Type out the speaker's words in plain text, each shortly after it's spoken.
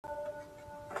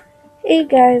Hey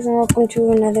guys, and welcome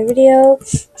to another video.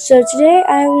 So today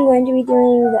I'm going to be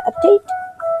doing the update,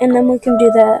 and then we can do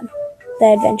the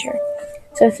adventure.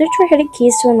 So search for hidden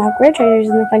keys to unlock rare treasures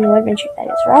in the fun new adventure that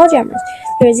is for all jammers.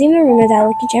 There is even a rumor that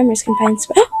lucky jammers can find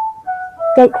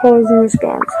gold coins in the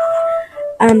scams.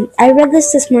 I read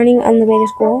this morning on the way to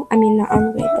school. I mean, not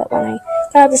on the way, but when I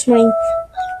got out this morning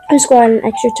from school I had an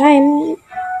extra time.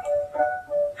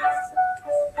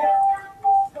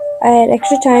 I had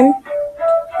extra time.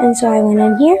 And so I went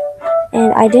in here,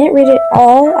 and I didn't read it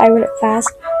all. I read it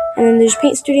fast. And then there's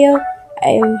Paint Studio.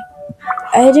 I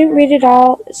didn't read it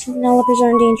all. Developers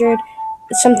are endangered.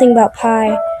 It's something about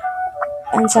pie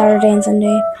on Saturday and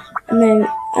Sunday. And then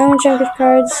Junk gift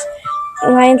cards.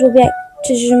 Lions will be at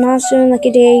Tsujimasu, Lucky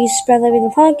Day, Spread Living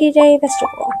the Funky Day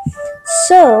Festival.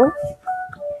 So,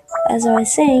 as I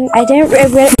was saying, I didn't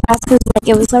read it fast because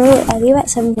it was literally, I leave at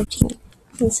 7:15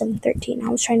 and 7:13. I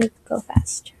was trying to go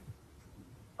fast.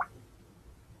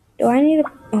 Do I need a...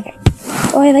 Okay.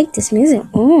 Oh, I like this music.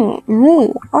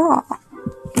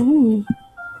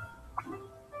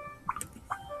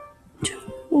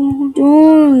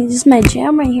 This is my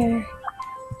jam right here.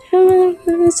 Oh,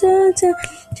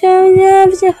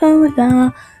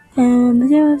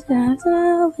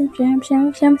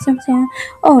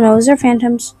 no, those are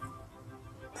phantoms.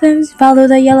 Follow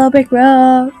the yellow brick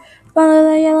road. Follow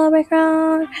the yellow brick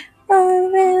road.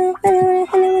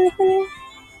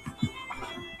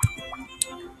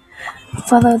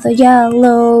 Follow the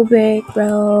yellow brick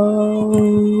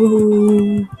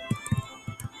road.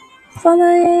 Follow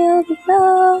the yellow brick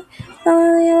road.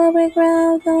 Follow the yellow brick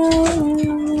road.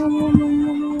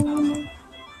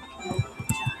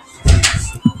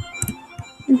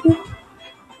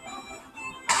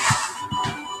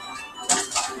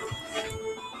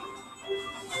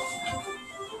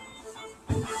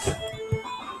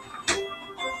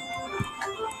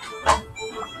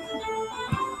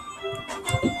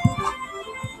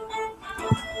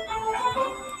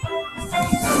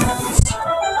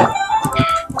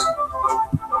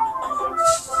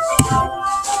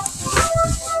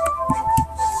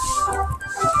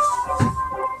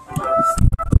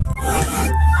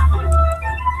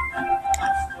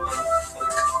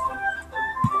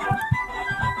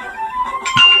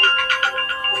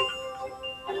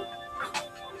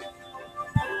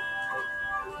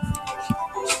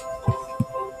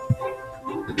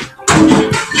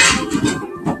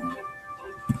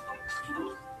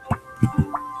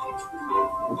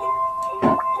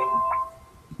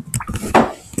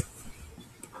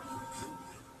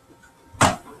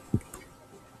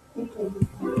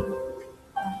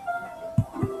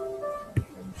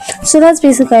 So that's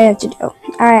basically all I have to do.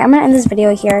 Alright, I'm going to end this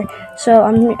video here. So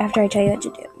after I tell you what to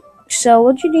do. So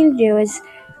what you need to do is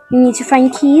you need to find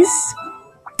keys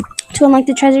to unlock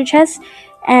the treasure chest.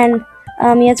 And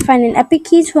you have to find an epic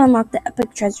key to unlock the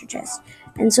epic treasure chest.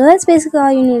 And so that's basically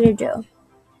all you need to do.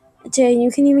 You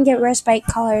can even get rare spike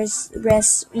collars,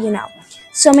 wrists,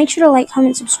 So make sure to like,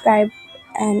 comment, subscribe.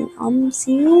 And I'll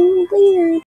see you later.